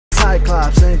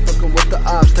cyclops. Ain't fucking with the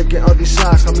ops, taking all these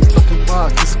shots. Got me fucking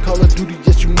box. This is Call of Duty,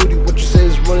 yes you moody. What you say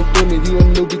is running through me. You a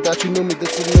newbie, thought you knew me.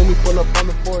 This is new me, pull up on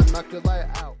the board, knock your light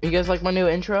out. You guys like my new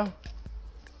intro?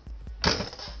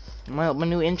 My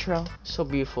new intro, so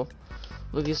beautiful.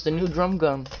 Look, it's the new drum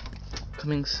gun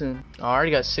coming soon. Oh, I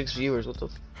already got 6 viewers. What the?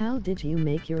 How did you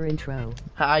make your intro?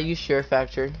 I use Share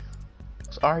Factory.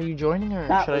 Are you joining or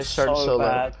That should I was start so solo?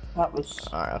 bad. That was.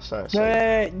 Alright, I'll start solo.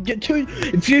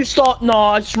 If you start, no,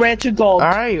 I swear to God.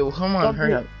 Alright, well, come on,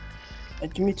 hurry up.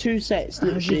 Give me 2 sets.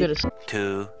 How'd you get a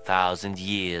 2,000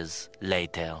 years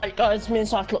later. Right, guys, me and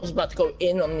Cyclops is about to go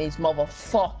in on these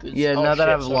motherfuckers. Yeah, now that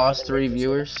I've lost 3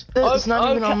 viewers. It's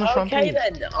not even on the front page.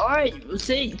 Okay then, alright, we'll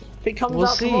see. If it comes We'll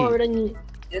out see. tomorrow, then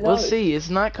you know. We'll see. It's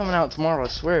not coming out tomorrow, I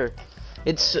swear.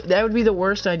 That would be the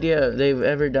worst idea they've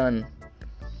ever done.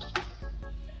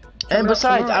 And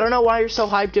besides, I don't know why you're so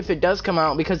hyped if it does come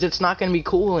out, because it's not gonna be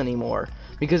cool anymore.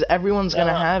 Because everyone's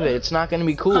gonna have it. It's not gonna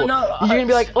be cool. You're gonna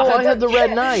be like, oh, I had the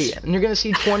Red Knight, and you're gonna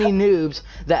see 20 noobs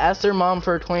that ask their mom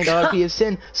for a $20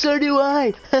 PSN. So do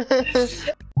I.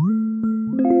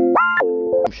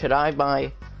 Should I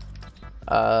buy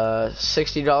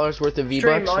 $60 worth of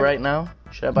V-Bucks right now?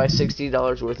 Should I buy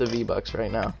 $60 worth of V-Bucks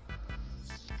right now?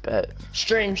 Bet.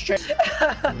 Stream.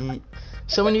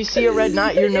 So when you see a Red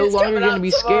Knight, you're no longer gonna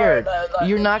be scared.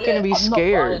 You're not gonna be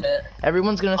scared.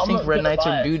 Everyone's gonna think Red Knights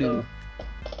are doo-doo.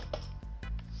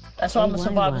 That's why I'm a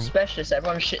survival specialist.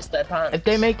 Everyone shits their pants. If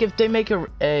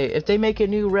they make a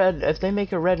new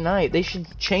Red Knight, they should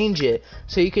change it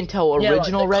so you can tell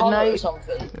original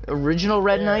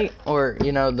Red Knight, or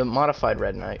you know, the modified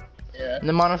Red Knight. Yeah. And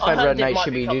the modified Red Knight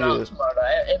should be doo-doo.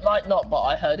 It might not, but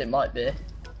I heard it might be.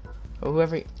 Or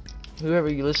whoever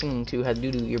you're listening to had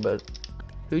doo-doo earbuds.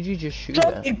 Who'd you just shoot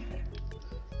at?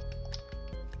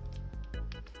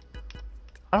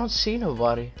 I don't see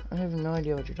nobody. I have no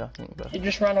idea what you're talking about. You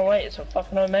just ran away. It's a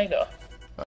fucking Omega.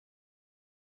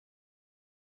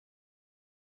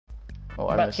 Oh,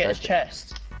 I'm about to get his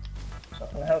chest. So I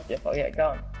can help you if I get a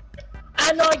gun.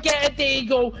 And I get a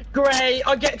deagle! Great!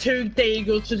 I get 2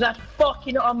 deagles, so that's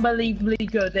fucking unbelievably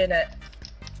good, innit?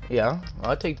 Yeah,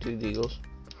 I'll take 2 deagles.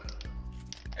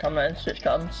 Come on, switch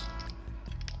guns.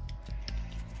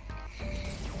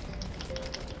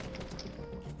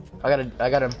 I got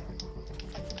him.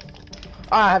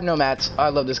 I have no mats. I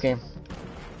love this game.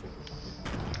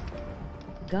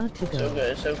 Got to go. So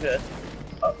good, so good.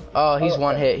 Oh, he's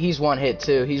one hit. He's one hit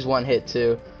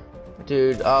too.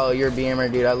 Dude, oh, you're a beamer,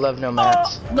 dude. I love no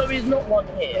mats. No, he's not one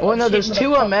hit. Well, no, there's 2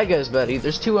 Omegas, buddy.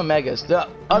 There's 2 Omegas. The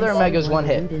other Omega's one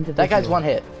hit. That guy's one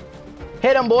hit.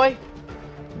 Hit him, boy.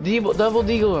 Double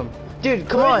deagle him. Dude,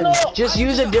 come on. Just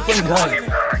use a different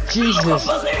gun. Jesus.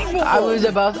 I was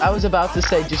about to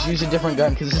say just use a different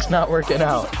gun because it's not working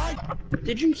out.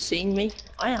 Did you see me?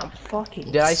 I am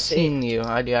fucking Did I seen you?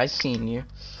 I seen you.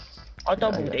 I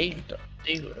double deagled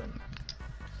him.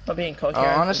 I'm being cocky.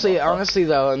 Honestly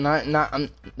though,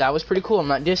 that was pretty cool. I'm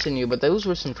not dissing you, but those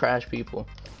were some trash people.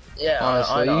 Yeah,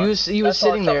 honestly, he was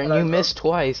sitting there and you missed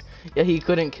twice. Yeah, he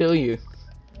couldn't kill you.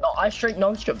 No, I straight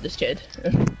nose dropped this kid.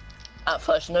 At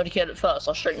first, you know the kid at first.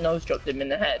 I straight nose dropped him in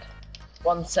the head.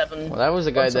 1-7. Well, that was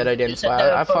the guy that I didn't fight.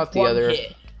 I fought the other.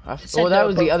 Well, that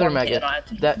was the other Mega.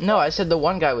 No, I said the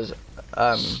one guy was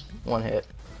one hit.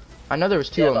 I know there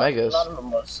was 2 Omegas. None of them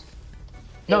was.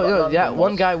 No, that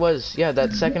one guy was. Yeah,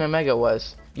 that second Omega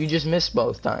was. You just missed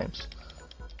both times.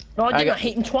 No, I didn't. I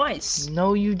hit him twice.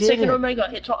 No, you didn't. Second Omega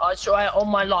hit twice. I swear on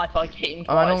my life I hit him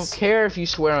twice. I don't care if you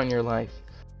swear on your life.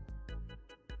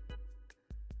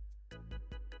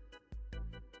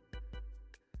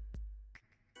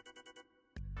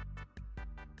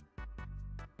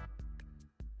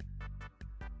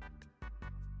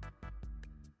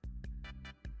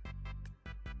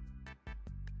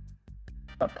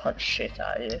 I punch shit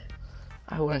out of you.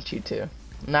 I want you to.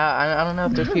 Nah, I don't know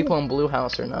if there's people in Blue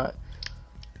House or not.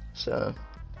 So,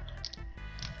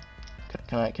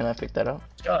 can I pick that up?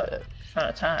 Try to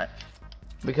attack.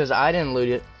 Because I didn't loot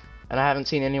it, and I haven't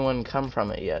seen anyone come from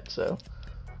it yet. So,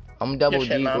 I'm double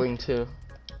deagling too.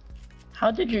 How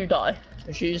did you die?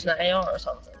 Was you using an AR or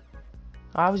something?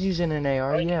 I was using an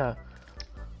AR, yeah.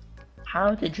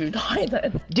 How did you die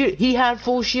then? Dude, he had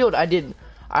full shield. I did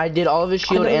all of his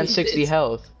shield and 60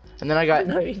 health, and then I got.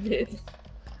 No, he did.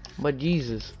 But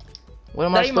Jesus, what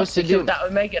am I supposed to do? Killed that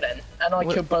Omega then, and I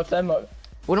killed both them.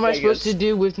 What am I supposed to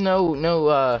do with no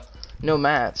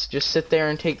mats? Just sit there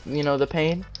and take, you know, the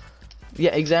pain?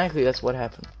 Yeah, exactly. That's what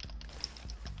happened.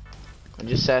 I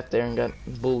just sat there and got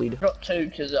bullied. Not 2,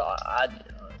 because I'd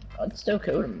still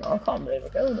killed him. I can't believe I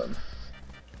killed him.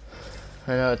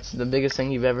 I know, it's the biggest thing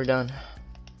you've ever done.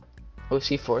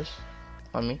 OC Force.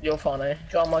 on me. You're funny.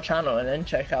 Go on my channel and then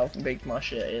check out how big my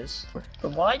shit is.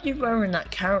 But why are you wearing that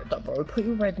character, bro? Put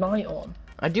your red knight on.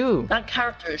 I do. That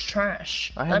character is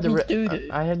trash. I had the red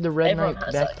knight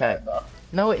backpack.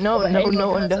 No,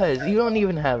 one does. You don't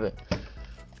even have it.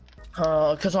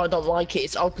 Because I don't like it.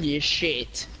 It's ugly as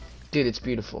shit. Dude, it's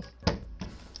beautiful.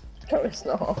 No, it's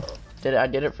not. I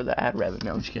did it for the ad revenue.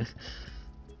 No, I'm just kidding.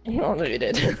 No, you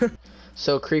did.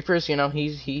 So Creepers, you know,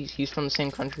 he's from the same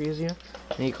country as you,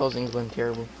 and he calls England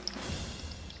terrible.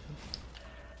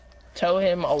 Tell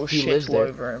him I'll shit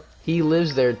over him. He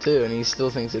lives there too, and he still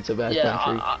thinks it's a bad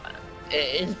country.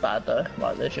 It is bad though,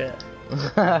 like legit.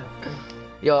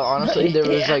 Yo, honestly, there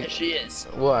was like. Actually is.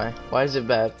 Why? Why is it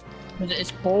bad? Because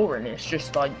it's boring. It's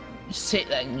just like you sit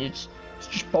there and it's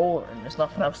just boring. There's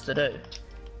nothing else to do.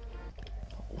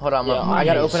 Hold on, I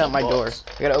gotta open up my door.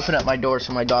 I gotta open up my door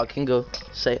so my dog can go.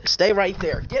 Stay right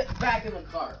there. Get back in the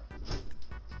car.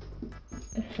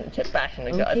 Get back in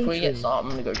the car. If we get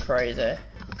something, I'm gonna go crazy.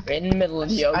 We're in the middle of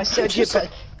the open. I said get back.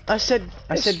 I said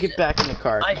get back in the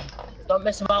car. Don't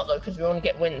mess about though, because we want to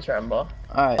get wins, remember?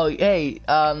 Alright. Oh, hey,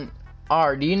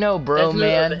 R, do you know Bro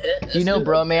Man? Do you know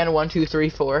Bro Man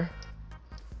 1234?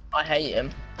 I hate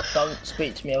him. Don't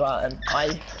speak to me about him.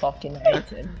 I fucking hate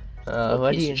him.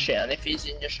 What do you? Shit, and if he's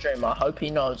in your stream, I hope he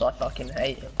knows I fucking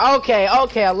hate him. Okay,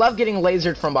 I love getting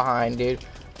lasered from behind, dude.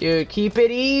 Dude, keep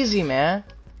it easy, man.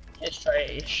 It's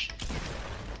trash.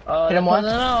 Hit him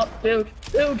once. Build.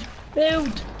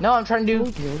 No, I'm trying to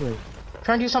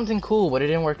do something cool, but it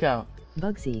didn't work out.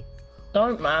 Bugsy.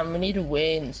 Don't, man. We need a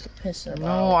win. Stop pissing him out.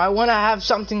 No, I want to have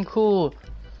something cool.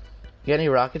 You got any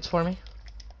rockets for me?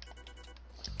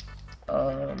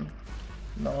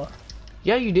 No.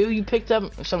 Yeah, you do. You picked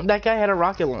up some. That guy had a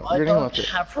rocket launcher. I don't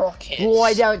have rockets.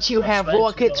 Why don't you have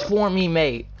rockets for me,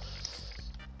 mate?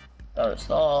 No, it's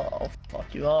not. I'll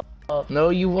fuck you up. No,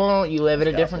 you won't. You live in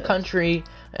a different country,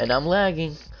 and I'm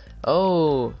lagging.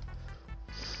 Oh,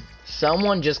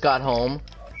 someone just got home.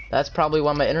 That's probably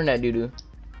why my internet doo-doo.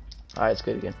 Alright, it's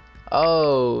good again.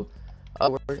 Oh,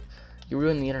 you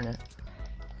ruined the internet.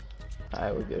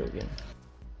 Alright, we're good again.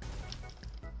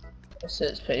 This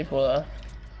is people though.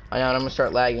 I know, I'm gonna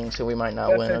start lagging, so we might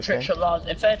not win, okay?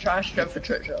 If they're trash, go for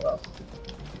trick shot loss.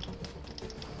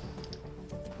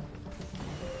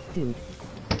 Dude.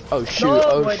 Oh shoot, no,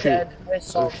 oh we're shoot. Dead. We're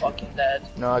so fucking dead.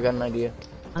 No, I got an idea.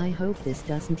 I hope this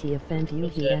doesn't offend you.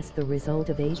 He has the result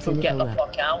of AIDS in get the Ebola.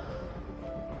 fuck out.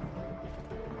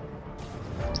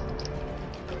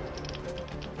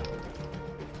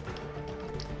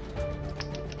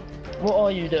 What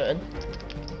are you doing?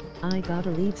 I gotta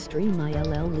leave stream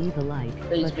ILL, leave a like.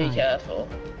 Please be careful.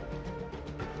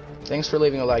 Thanks for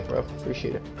leaving a like, bro.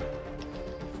 Appreciate it.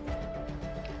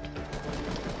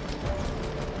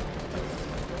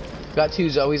 Got 2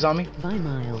 Zoes on me. Bye,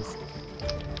 Miles.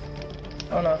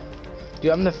 Oh no.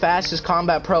 Dude, I'm the fastest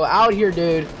combat pro out here,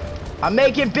 dude. I'm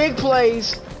making big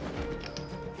plays.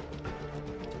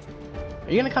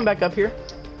 Are you gonna come back up here?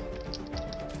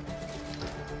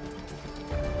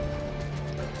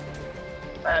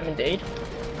 I am indeed.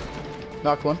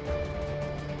 Knocked one.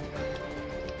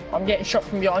 I'm getting shot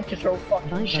from behind because you're all fucking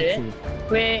Bye, shit. Bugsy.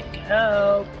 Quick,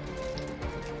 help.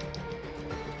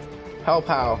 Help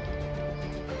how?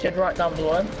 Kid right down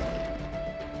below.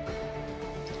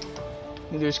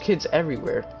 Dude, there's kids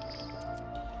everywhere.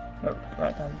 No,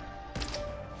 right down.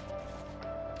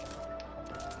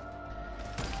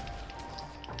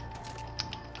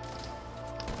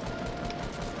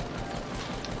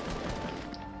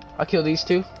 I killed these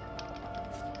 2.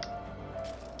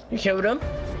 You killed him?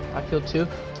 I killed 2.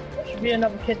 There should be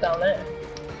another kid down there.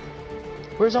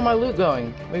 Where's all my loot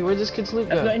going? Wait, where's this kid's loot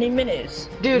Have you got going? any minis?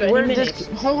 Dude, where did this?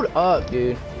 Hold up,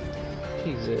 dude.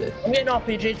 Jesus. I'm getting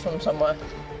RPGs from somewhere.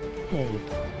 Hey.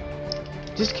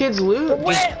 This kid's loot.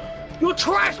 Where? You're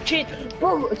trash, kid!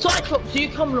 Bro, Cyclops, are you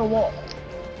coming or what?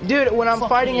 Dude, when I'm Fucking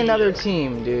fighting another idiot.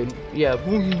 team, dude. Yeah.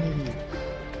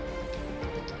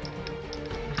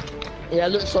 Yeah, it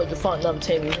looks like you're fighting another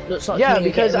team. Looks like Yeah, you're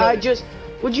because getting I loot. just...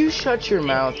 Would you shut your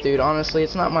mouth, dude? Honestly,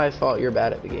 it's not my fault you're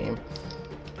bad at the game.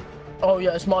 Oh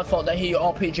yeah, it's my fault that he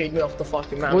RPG'd me off the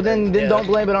fucking mountain. Well, then yeah. don't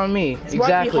blame it on me. He's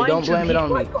right Exactly, behind don't you, blame it he's on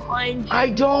me. right behind you. I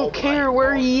don't Oh care my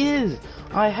where God. he is.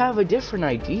 I have a different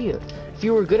idea. If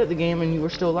you were good at the game and you were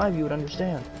still alive, you would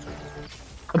understand.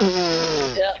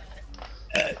 Yeah.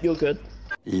 You're good.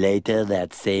 Later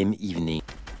that same evening.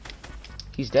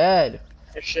 He's dead.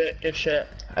 Good shit, good shit.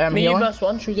 I'm Me, you healing. first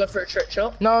one, should we go for a trick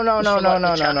shot? No.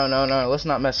 chat. Let's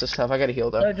not mess this up. I gotta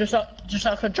heal though. No, just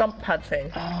like a jump pad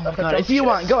thing. Oh like my a God. jump If you shot.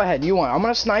 want, go ahead. You want? I'm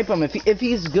gonna snipe him. If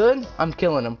he's good, I'm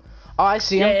killing him. Oh, I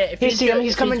see him. Yeah, if He he's see him. good,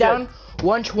 He's if coming he's down.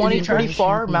 120 pretty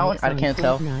far mountain. I can't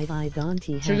tell.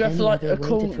 Should we go for like a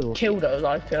cool kill though,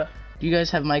 like Do you guys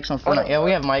have mics on front? Yeah,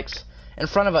 we have mics. In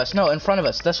front of us. No, in front of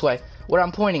us. This way. Where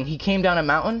I'm pointing. He came down a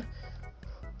mountain.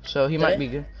 So he might be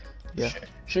good. Yeah.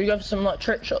 Should we go for some like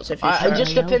trick shots if he's it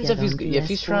just depends if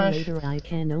he's trash. I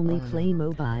can only play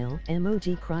mobile.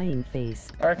 Emoji crying face.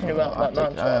 I reckon he went that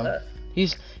mountain right there.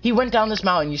 He went down this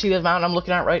mountain. You see this mountain I'm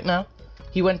looking at right now?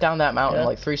 He went down that mountain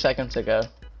like 3 seconds ago.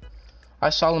 I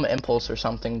saw him impulse or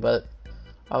something, but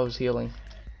I was healing.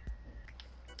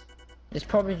 It's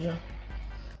probably just...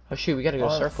 Oh shoot, we gotta go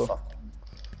circle. Fuck.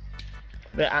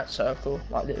 We're at circle,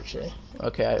 like literally.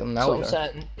 Okay, now we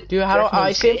are. Dude, Dude, how do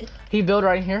I see him? He build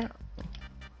right here.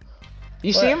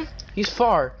 You see him? He's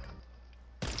far.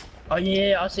 Oh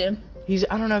yeah, I see him.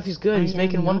 I don't know if he's good. He's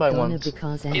making 1x1s.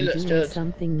 Because I'm He looks doing good.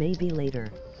 something maybe later.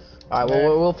 Alright,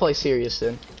 well, we'll play serious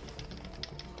then.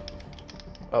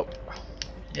 Oh.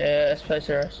 Yeah, let's play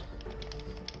serious.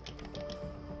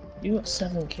 You got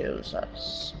 7 kills,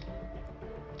 that's...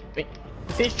 Wait,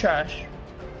 if he's trash,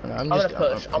 No, I'm gonna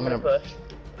push, I'm gonna push.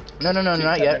 No,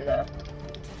 not yet. Now.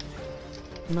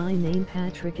 My name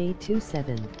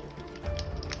Patrick827.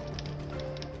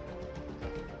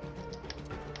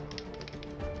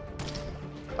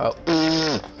 Oh.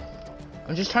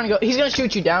 I'm just trying to go. He's gonna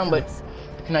shoot you down, but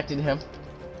connected to him.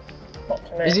 Not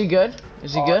to me. Is he good?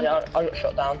 Is he good? Yeah, I got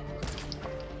shot down.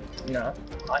 No,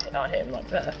 I hit him like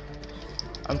there.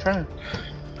 I'm trying to.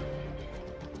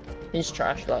 He's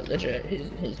trash, like legit.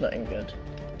 He's not even good.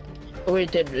 All he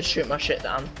did was shoot my shit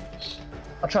down.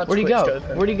 I tried to Where'd he go? scope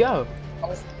him. Where'd he go?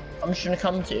 I'm just gonna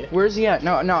come to you. Where's he at?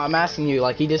 No, I'm asking you.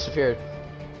 Like he disappeared.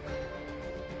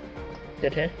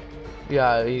 Did he?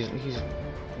 Yeah, he's.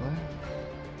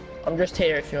 I'm just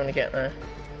here if you want to get me.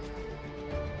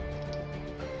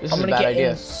 This is a bad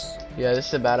idea. Yeah, this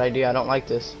is a bad idea. I don't like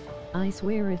this. I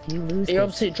swear if you lose He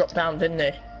obviously dropped down, didn't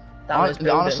he? Down his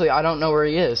building. Honestly, I don't know where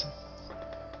he is.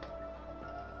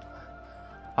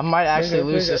 I might actually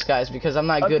lose this, guys, because I'm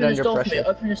not good under pressure.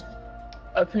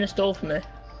 Open this door for me.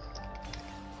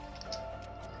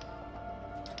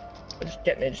 Just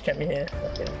get me here.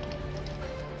 Okay.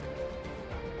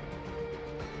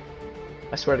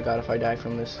 I swear to God, if I die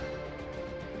from this.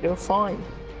 You're fine.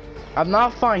 I'm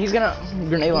not fine. He's gonna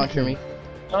grenade launcher me.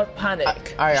 Don't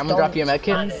panic. Alright, I'm gonna drop you a med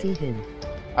kit. I see him.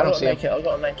 I don't see him. I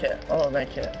gotta make it.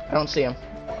 I don't see him.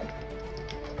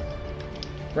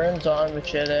 Room's on, we're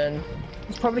chilling.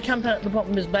 He's probably camping at the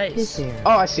bottom of his base. Oh,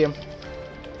 I see him.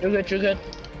 You're good.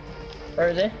 Where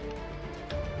is he?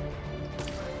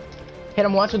 Hit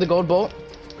him once with the gold bolt.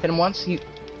 Hit him once.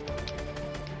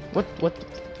 What?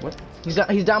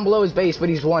 He's down below his base, but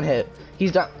he's one hit.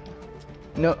 He's down.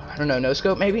 No, I don't know. No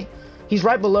scope, maybe. He's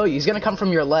right below you. He's gonna come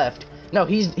from your left. No,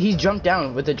 he's jumped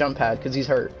down with the jump pad because he's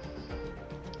hurt.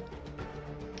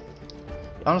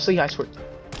 Honestly, I swear.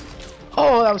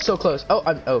 Oh, that was so close. Oh,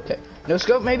 okay. No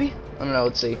scope, maybe. I don't know.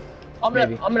 Let's see. I'm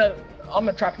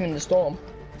gonna trap him in the storm.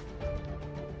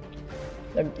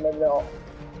 Maybe not.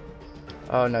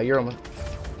 Oh no, you're almost.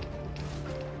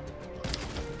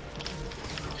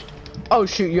 Oh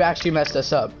shoot, you actually messed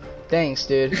us up. Thanks,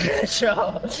 dude.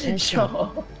 Sure.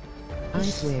 I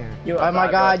swear. Oh my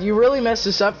God, you really messed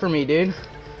this up for me, dude.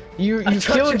 You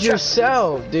killed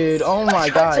yourself, dude. Oh my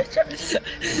God. I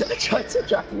tried to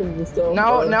trap him in the storm.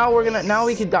 Now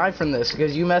we could die from this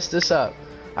because you messed this up.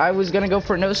 I was gonna go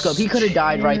for a no scope. He could have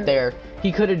died right there.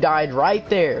 He could have died right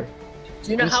there.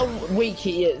 Do you know how weak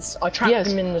he is? I trapped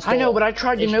him in the storm. I know, but I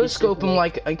tried to no scope him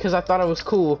like because I thought I was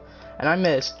cool, and I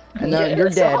missed. And then you're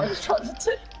dead. I was trying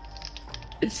to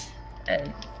do.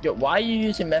 And yo, why are you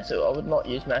using metal? I would not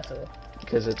use metal.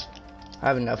 Because I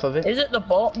have enough of it. Is it the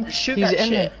bot? Shoot He's that in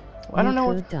shit. there. I don't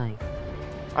know.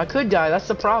 I could die. That's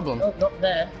the problem. No, not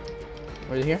there.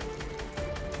 Right here.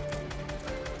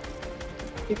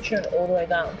 Keep shooting all the way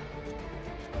down.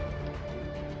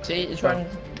 See, it's running.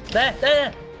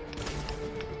 There.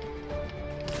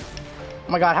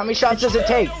 Oh my God, how many shots does it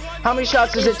take? How many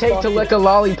shots does it take to lick a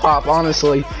lollipop,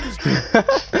 honestly?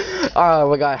 Oh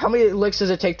my God, how many licks does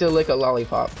it take to lick a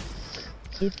lollipop?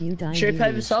 If you die, should we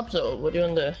play the subs or what do you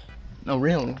want to do? No,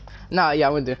 really? Nah, yeah, I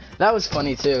would do. That was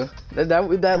funny too. That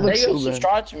looks so They got good.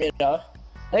 subscribed to me though.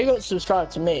 They got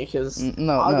subscribed to me because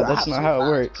No, that's not how it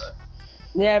works.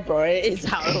 Yeah, bro, it is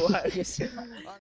how it works.